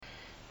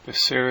The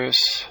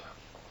series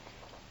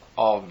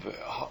of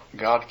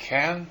God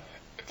Can,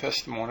 a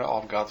testimony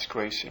of God's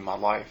grace in my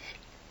life.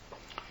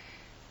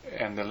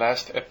 And the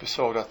last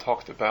episode I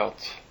talked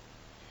about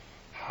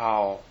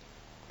how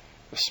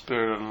the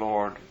Spirit of the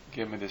Lord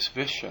gave me this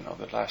vision of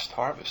the last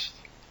harvest.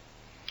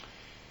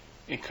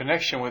 In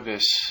connection with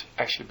this,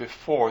 actually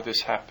before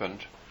this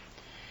happened,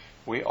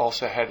 we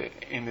also had an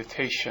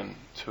invitation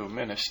to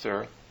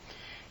minister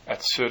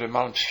at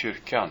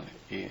Södermalmskyrkan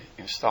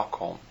in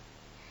Stockholm.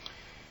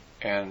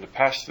 And the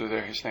pastor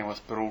there, his name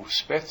was Bror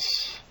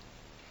Spets.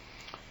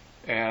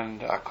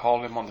 And I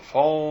called him on the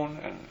phone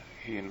and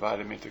he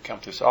invited me to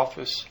come to his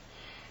office.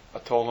 I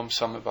told him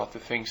some about the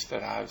things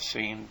that I had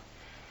seen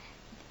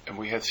and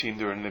we had seen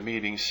during the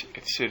meetings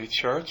at City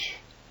Church.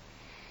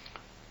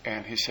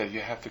 And he said,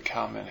 you have to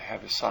come and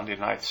have a Sunday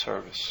night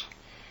service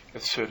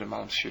at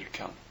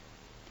Södermalmskyrkan.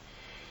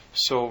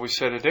 So we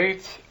set a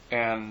date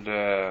and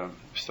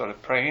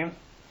started praying.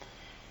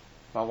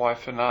 My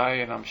wife and I,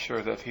 and I'm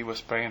sure that he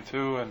was praying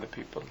too, and the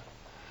people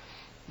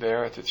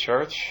there at the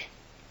church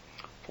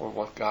for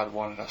what God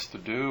wanted us to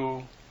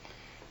do.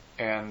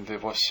 And there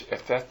was,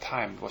 at that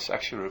time, there was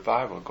actually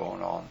revival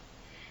going on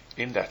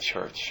in that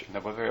church, and they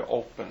were very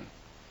open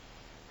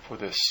for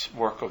this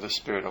work of the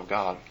Spirit of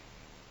God.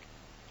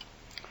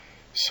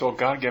 So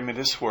God gave me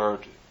this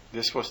word.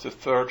 This was the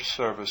third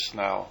service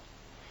now.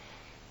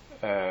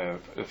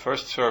 The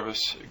first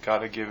service,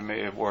 God had given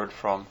me a word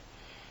from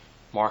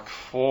Mark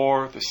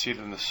 4, the seed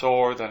and the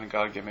sower. Then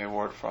God gave me a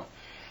word from.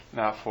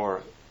 Now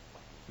for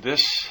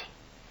this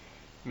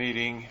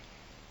meeting,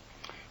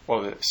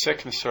 well, the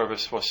second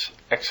service was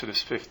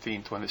Exodus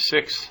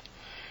 15:26,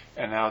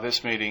 and now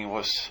this meeting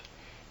was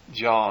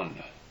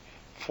John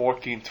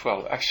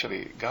 14:12.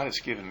 Actually, God has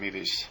given me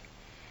this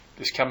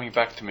coming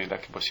back to me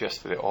like it was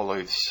yesterday, although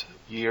it's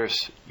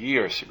years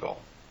ago.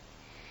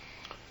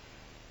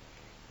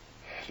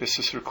 This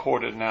is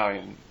recorded now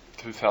in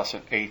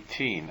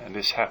 2018, and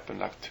this happened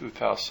like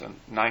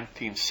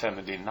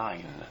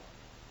 1979.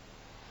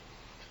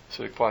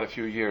 So quite a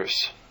few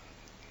years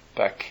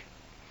back.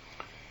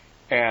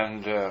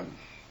 And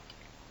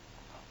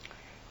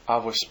I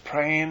was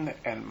praying,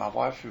 and my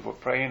wife, we were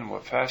praying, we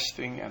were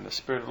fasting, and the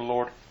Spirit of the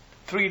Lord,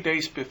 3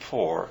 days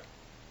before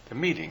the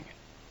meeting,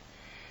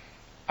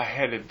 I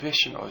had a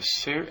vision, I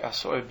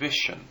saw a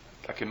vision,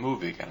 like a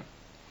movie again.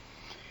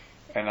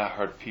 And I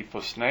heard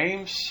people's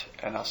names,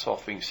 and I saw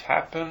things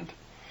happen.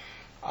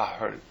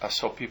 I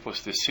saw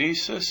people's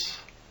diseases.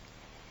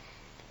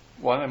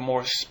 One of the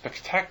more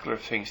spectacular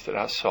things that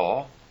I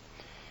saw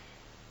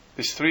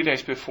is 3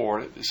 days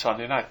before the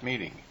Sunday night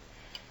meeting.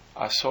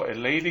 I saw a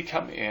lady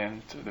come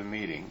in to the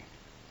meeting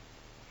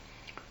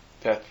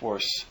that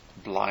was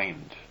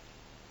blind.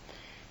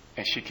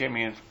 And she came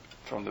in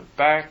from the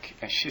back,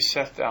 and she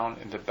sat down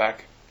in the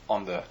back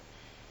on the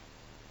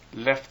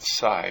left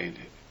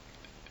side,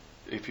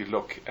 if you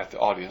look at the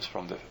audience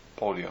from the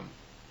podium.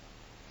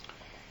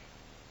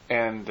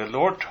 And the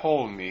Lord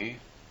told me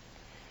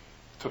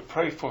to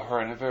pray for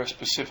her in a very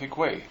specific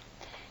way.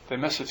 The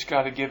message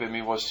God had given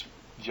me was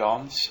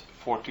John's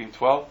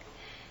 14:12.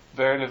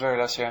 Verily,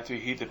 verily, I say unto you,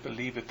 he that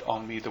believeth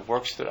on me, the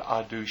works that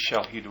I do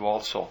shall he do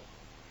also.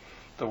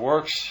 The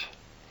works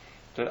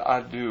that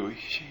I do,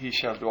 he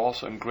shall do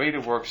also, and greater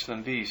works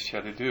than these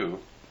shall he do,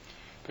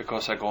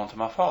 because I go unto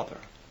my Father.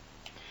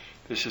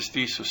 This is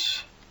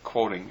Jesus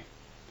quoting.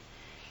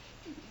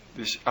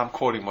 I'm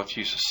quoting what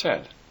Jesus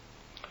said.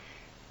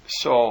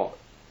 So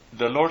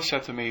the Lord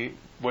said to me,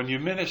 when you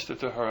minister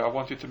to her, I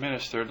want you to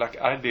minister like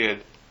I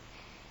did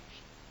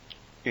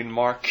in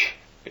Mark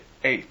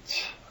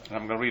 8. And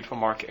I'm going to read from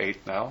Mark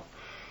 8 now.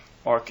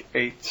 Mark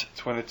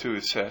 8:22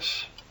 it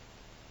says,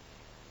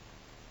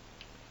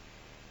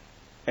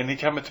 and he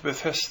came to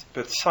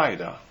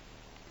Bethsaida,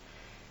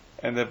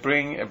 and they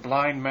bring a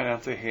blind man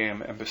unto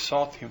him, and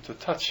besought him to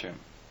touch him.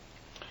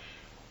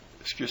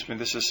 Excuse me,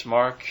 this is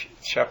Mark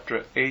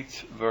chapter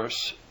 8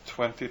 verse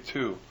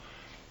 22.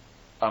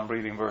 I'm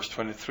reading verse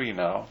 23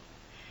 now.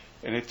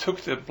 And he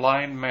took the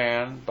blind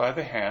man by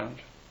the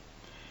hand,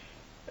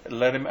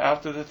 led him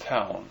out of the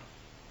town.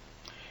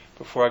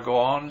 Before I go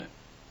on,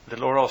 the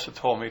Lord also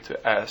told me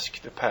to ask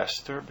the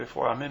pastor,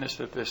 before I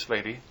ministered to this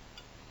lady,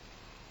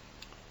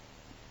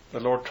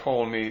 the Lord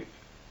told me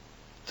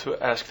to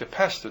ask the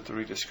pastor to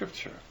read the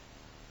scripture.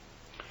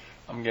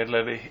 I'm getting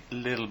a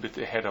little bit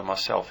ahead of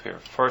myself here.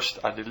 First,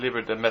 I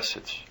delivered the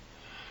message.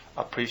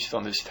 I preached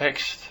on this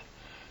text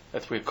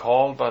that we're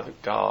called by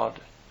God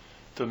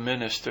to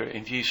minister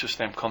in Jesus'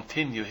 name,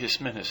 continue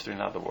his ministry, in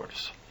other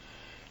words,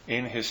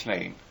 in his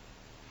name.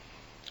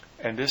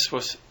 And this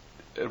was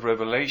a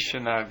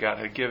revelation that God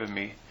had given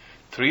me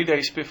 3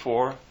 days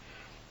before,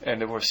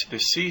 and there were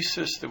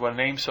diseases, there were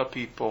names of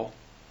people,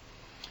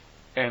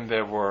 and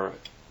there were,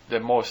 the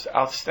most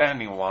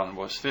outstanding one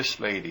was this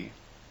lady.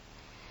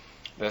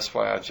 That's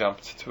why I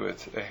jumped to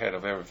it ahead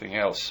of everything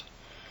else.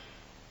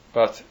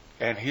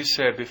 And he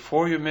said,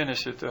 before you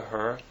minister to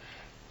her,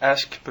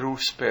 ask Bror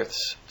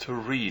Spets to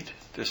read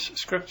this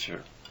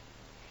scripture.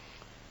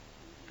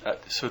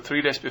 So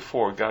 3 days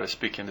before, God is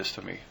speaking this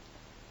to me,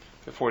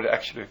 before it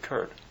actually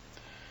occurred.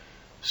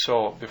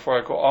 So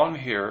before I go on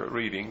here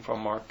reading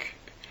from Mark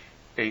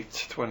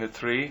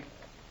 8:23,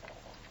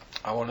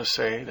 I want to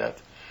say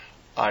that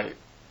I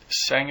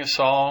sang a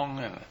song,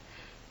 and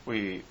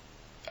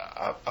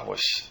I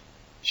was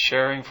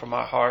sharing from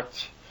my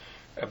heart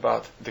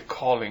about the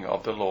calling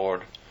of the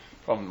Lord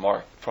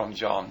from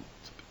John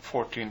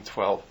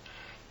 14:12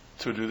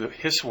 to do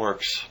His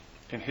works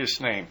in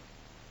His name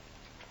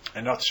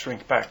and not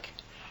shrink back.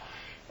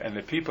 And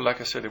the people,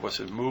 like I said, it was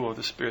a move of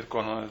the Spirit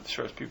going on in the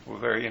church. People were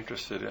very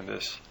interested in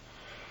this.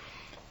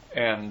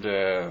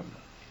 And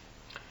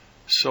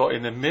so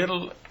in the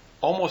middle,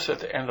 almost at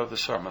the end of the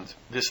sermon,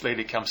 this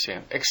lady comes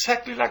in,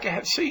 exactly like I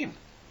had seen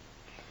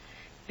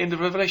in the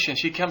Revelation.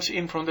 She comes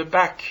in from the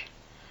back,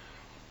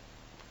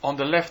 on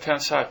the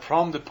left-hand side,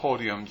 from the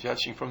podium,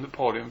 judging from the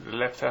podium, the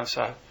left-hand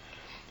side,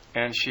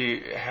 and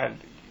she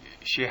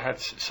had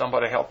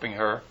somebody helping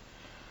her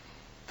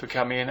to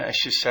come in, and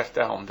she sat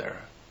down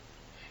there.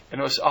 And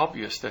it was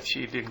obvious that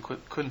she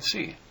couldn't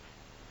see.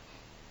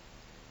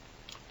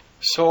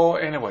 So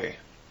anyway,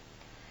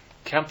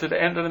 came to the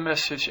end of the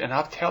message, and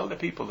I tell the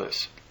people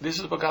this. This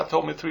is what God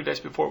told me 3 days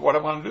before, what I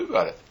want to do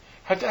about it.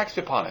 Have to act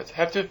upon it.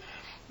 Have to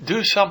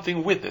do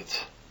something with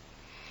it.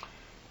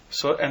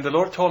 So, and the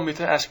Lord told me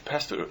to ask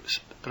Pastor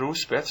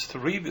Bruce Betts to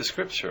read the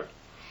scripture.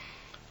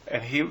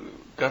 And he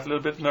got a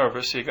little bit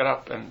nervous. He got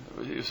up and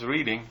he was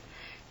reading,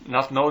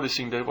 not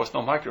noticing there was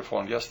no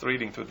microphone, just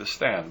reading to the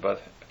stand.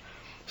 But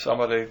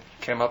somebody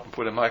came up and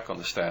put a mic on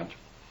the stand.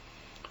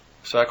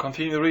 So I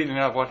continued reading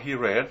out what he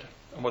read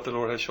and what the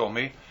Lord had shown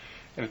me.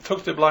 And he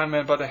took the blind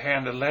man by the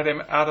hand and led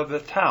him out of the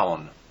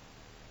town.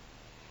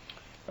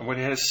 And when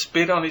he had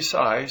spit on his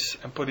eyes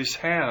and put his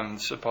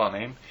hands upon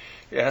him,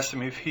 he asked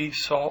him if he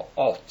saw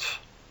aught.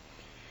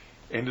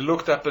 And he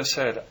looked up and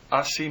said,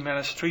 I see men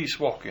as trees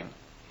walking.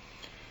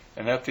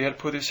 And after he had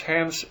put his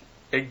hands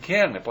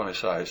again upon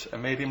his eyes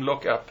and made him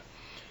look up,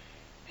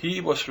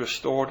 he was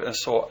restored and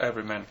saw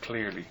every man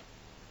clearly.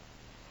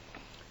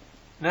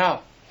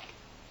 Now,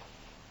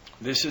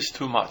 this is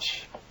too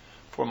much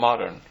for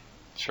modern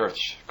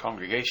church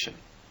congregation.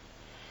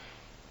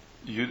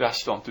 You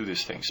just don't do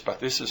these things, but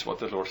this is what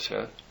the Lord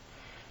said.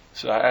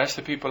 So I asked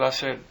the people, I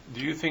said,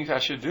 do you think I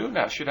should do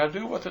now? Should I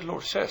do what the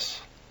Lord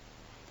says?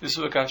 This is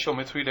what God showed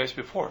me 3 days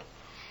before.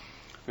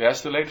 We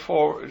asked the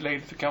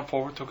lady to come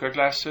forward, took her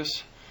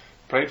glasses,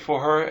 prayed for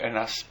her, and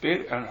I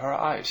spit in her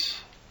eyes.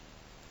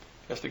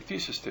 Just like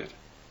Jesus did.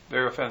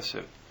 Very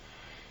offensive.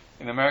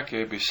 In America,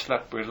 you'd be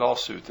slapped with a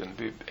lawsuit and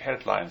be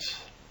headlines.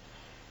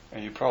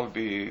 And you'd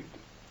probably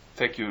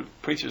take your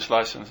preacher's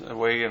license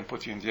away and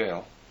put you in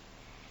jail.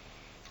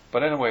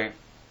 But anyway,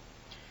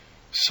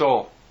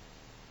 so,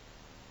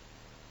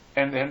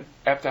 and then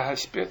after I had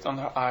spit on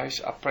her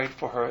eyes, I prayed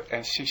for her,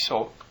 and she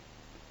saw,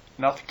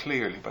 not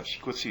clearly, but she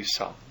could see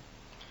some.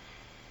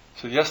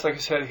 So just like I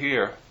said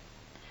here,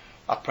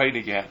 I prayed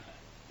again,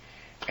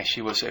 and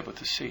she was able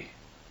to see.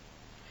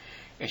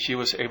 And she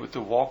was able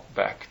to walk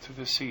back to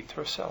the seat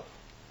herself.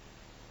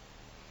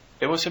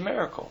 It was a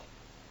miracle.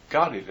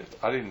 God did it.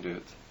 I didn't do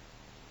it.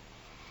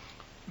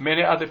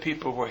 Many other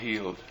people were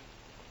healed.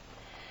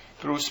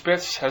 Bruce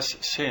Betts has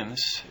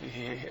since,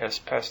 he has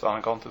passed on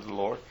and gone to the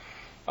Lord.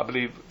 I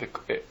believe the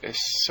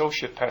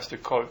associate pastor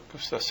called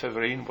Gustav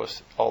Severin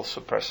was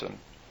also present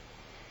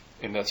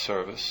in that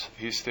service.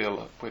 He's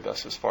still with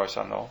us as far as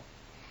I know.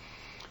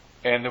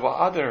 And there were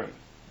other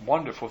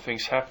wonderful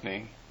things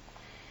happening,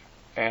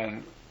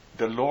 and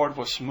the Lord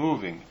was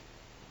moving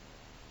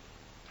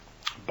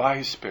by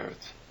His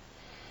Spirit.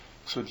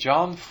 So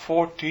John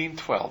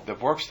 14:12, the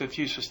works that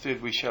Jesus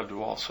did, we shall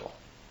do also.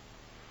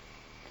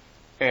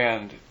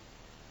 And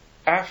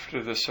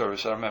after the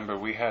service, I remember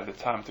we had a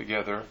time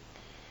together,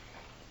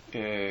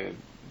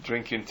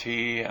 drinking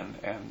tea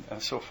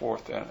and so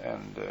forth,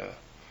 and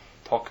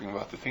talking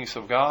about the things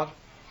of God.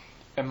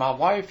 And my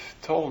wife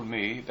told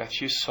me that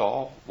she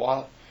saw,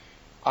 while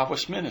I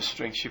was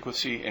ministering, she could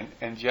see an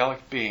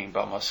angelic being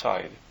by my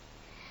side.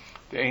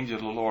 The angel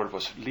of the Lord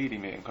was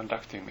leading me and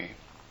conducting me.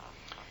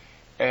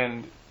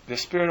 And the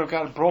Spirit of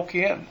God broke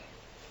in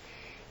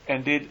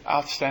and did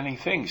outstanding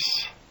things.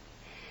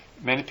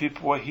 Many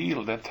people were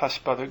healed and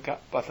touched by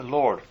the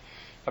Lord.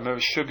 I remember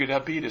sugar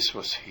diabetes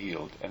was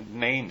healed, and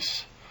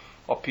names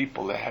of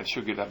people that had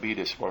sugar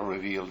diabetes were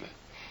revealed.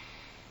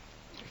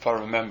 If I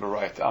remember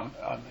right, I'm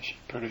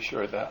pretty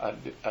sure that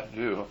I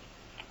do.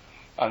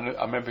 I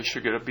remember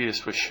sugar diabetes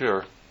for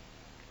sure.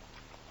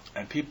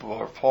 And people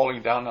were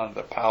falling down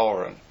under the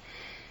power,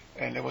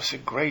 and it was a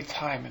great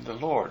time in the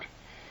Lord,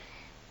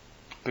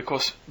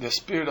 because the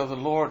Spirit of the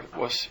Lord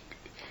was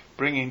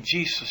bringing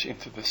Jesus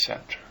into the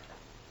center.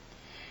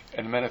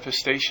 And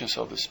manifestations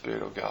of the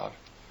Spirit of God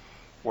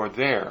were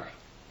there,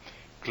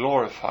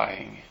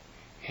 glorifying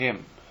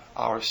Him,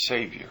 our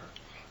Savior,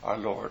 our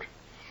Lord.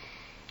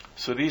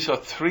 So these are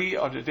 3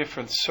 of the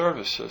different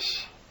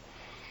services.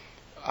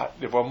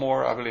 There were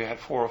more, I believe I had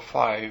 4 or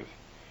 5.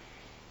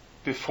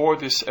 Before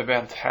this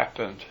event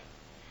happened,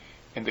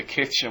 in the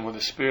kitchen, when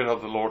the Spirit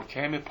of the Lord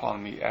came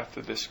upon me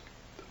after this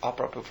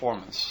opera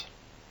performance,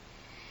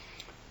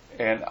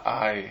 and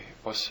I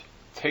was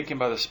taken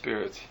by the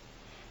Spirit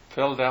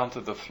fell down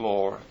to the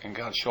floor, and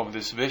God showed me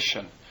this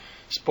vision,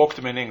 spoke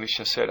to me in English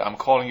and said, I'm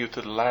calling you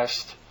to the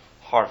last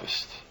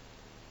harvest.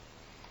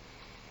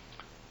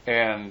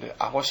 And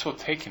I was so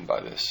taken by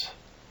this.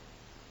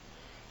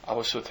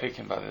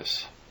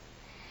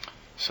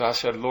 So I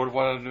said, Lord,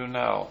 what do I do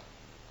now?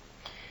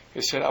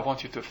 He said, I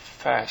want you to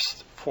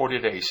fast 40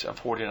 days and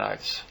 40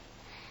 nights.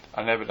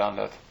 I've never done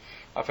that.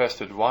 I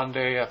fasted 1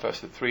 day, I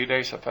fasted 3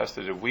 days, I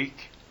fasted a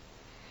week.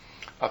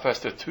 I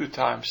fasted 2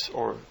 times,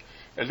 or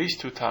at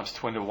least 2 times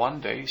 21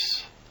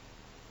 days.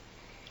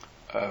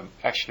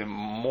 Actually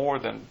more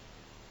than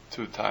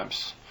 2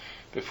 times.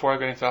 Before I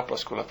got into Upper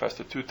School, I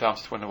fasted 2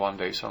 times 21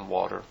 days on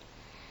water.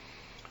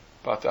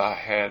 But I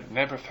had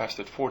never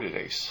fasted 40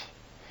 days.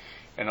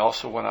 And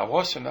also when I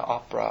was in the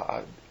opera,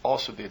 I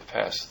also did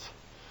fast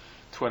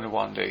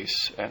 21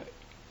 days. And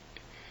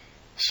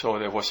so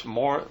there was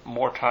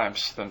more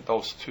times than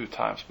those 2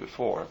 times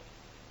before.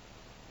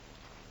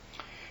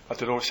 But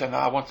the Lord said, no,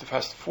 I want to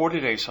fast 40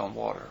 days on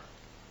water.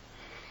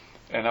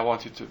 And I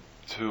want you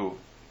to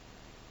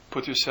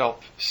put yourself,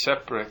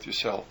 separate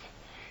yourself,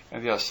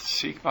 and just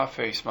seek my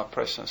face, my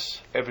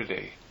presence every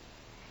day.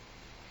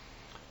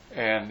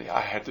 And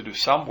I had to do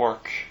some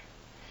work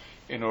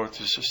in order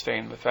to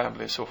sustain the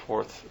family and so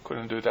forth. I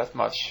couldn't do that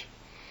much.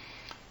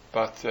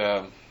 But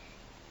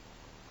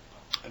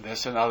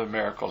there's another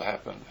miracle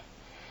happened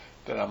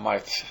that I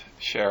might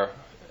share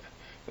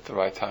at the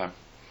right time.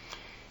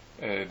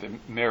 The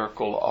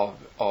miracle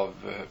of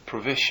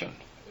provision,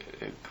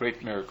 a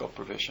great miracle of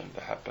provision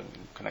that happened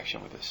in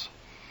connection with this.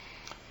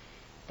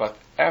 But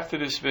after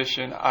this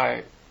vision,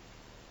 I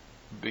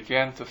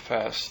began to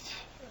fast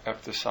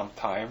after some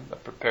time. I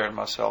prepared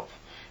myself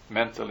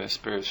mentally and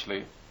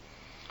spiritually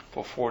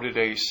for 40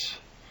 days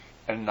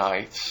and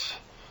nights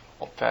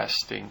of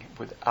fasting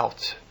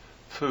without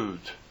food,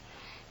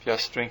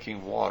 just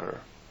drinking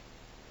water.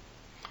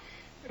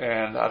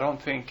 And I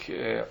don't think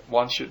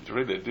one should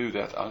really do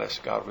that unless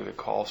God really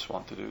calls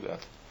one to do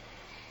that.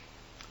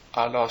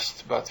 I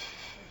lost about,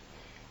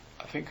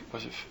 I think it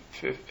was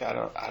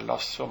I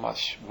lost so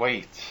much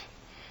weight.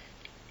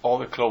 All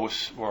the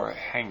clothes were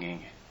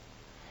hanging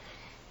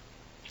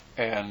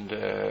and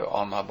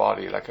on my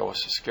body like I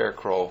was a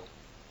scarecrow.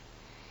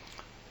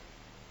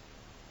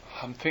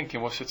 I'm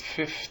thinking, was it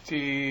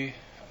 50? I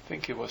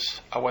think it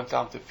was, I went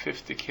down to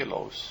 50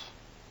 kilos,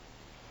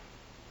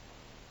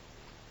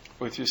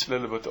 which is a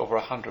little bit over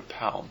 100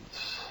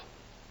 pounds.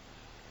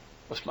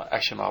 Was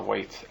actually my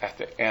weight at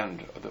the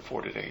end of the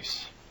 40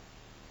 days.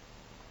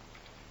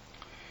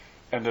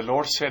 And the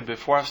Lord said,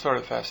 before I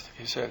started fasting,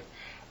 He said,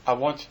 I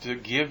want you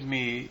to give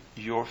me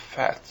your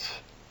fat.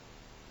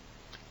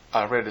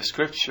 I read a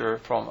scripture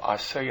from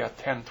Isaiah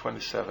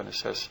 10:27. It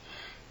says,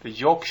 the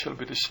yoke shall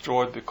be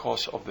destroyed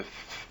because of the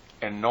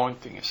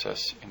anointing, it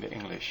says in the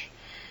English.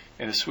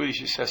 In the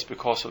Swedish it says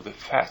because of the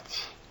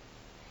fat.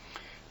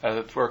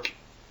 That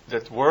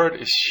word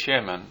is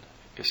shemen,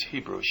 is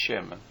Hebrew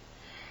shemen.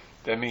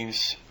 That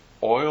means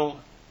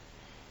oil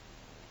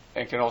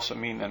and can also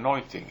mean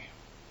anointing.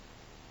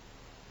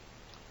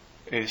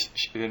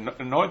 The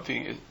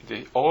anointing,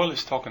 the oil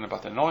is talking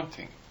about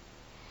anointing.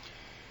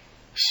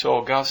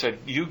 So God said,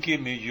 you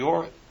give me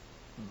your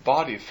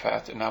body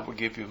fat and I will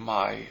give you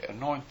my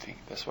anointing.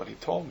 That's what He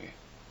told me.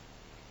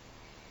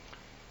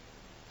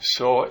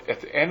 So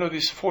at the end of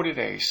these 40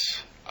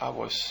 days, I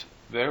was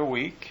very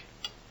weak,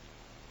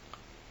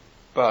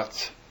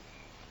 but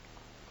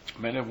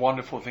many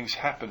wonderful things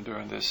happened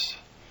during this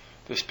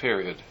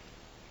period.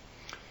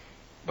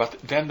 But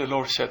then the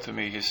Lord said to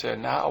me, He said,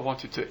 now I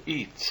want you to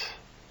eat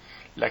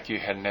like you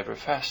had never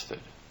fasted.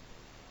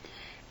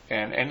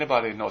 And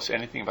anybody who knows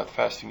anything about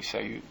fasting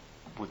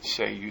would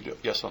say you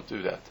just don't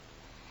do that.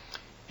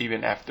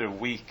 Even after a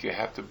week, you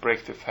have to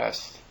break the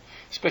fast,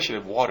 especially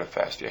water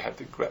fast. You have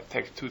to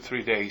take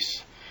 2-3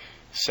 days,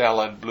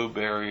 salad,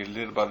 blueberry,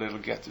 little by little,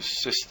 get the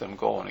system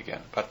going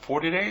again. But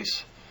 40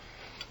 days,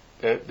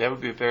 that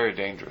would be very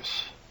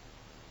dangerous.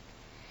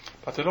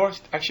 But the Lord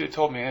actually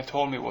told me, and He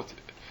told me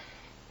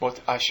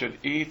what I should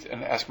eat,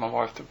 and asked my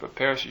wife to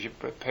prepare. So she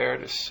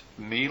prepared this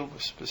meal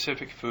with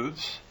specific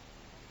foods,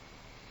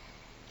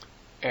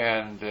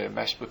 and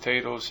mashed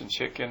potatoes and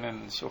chicken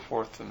and so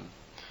forth, and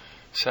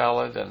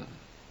salad,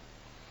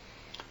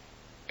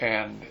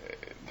 and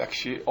like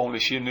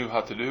she knew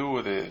how to do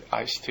with the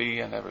iced tea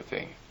and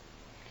everything.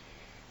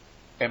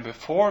 And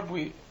before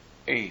we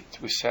ate,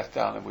 we sat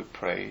down and we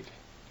prayed.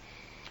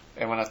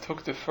 And when I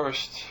took the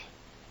first,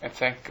 and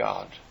thank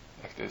God,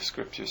 like the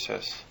scripture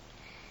says,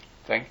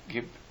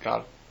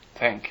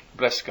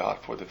 bless God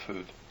for the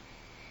food.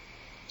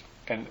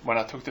 And when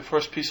I took the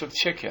first piece of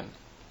chicken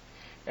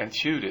and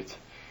chewed it,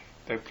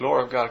 the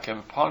glory of God came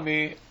upon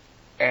me,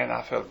 and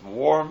I felt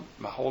warm,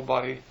 my whole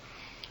body,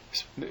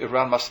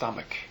 around my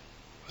stomach.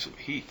 It was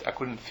heat. I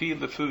couldn't feel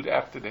the food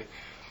after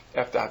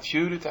I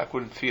chewed it. I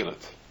couldn't feel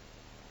it.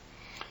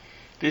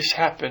 This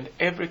happened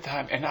every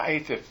time, and I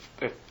ate a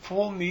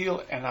full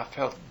meal, and I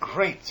felt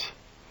great.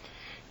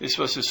 This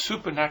was a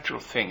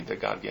supernatural thing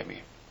that God gave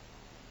me.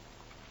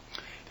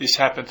 This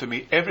happened to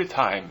me every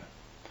time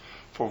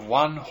for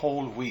 1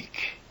 whole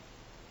week.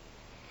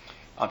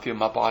 until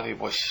my body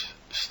was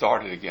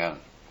started again.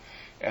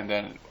 And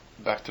then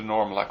back to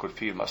normal, I could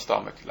feel my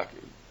stomach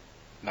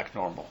like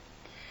normal.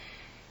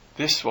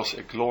 This was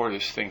a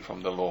glorious thing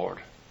from the Lord.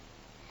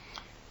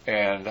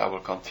 And I will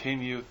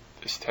continue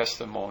this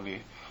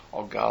testimony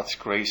of God's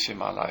grace in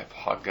my life,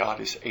 how God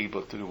is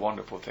able to do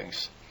wonderful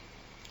things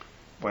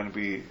when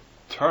we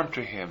turn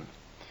to Him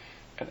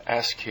and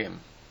ask Him.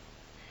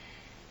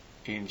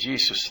 In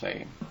Jesus'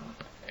 name,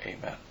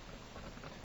 amen.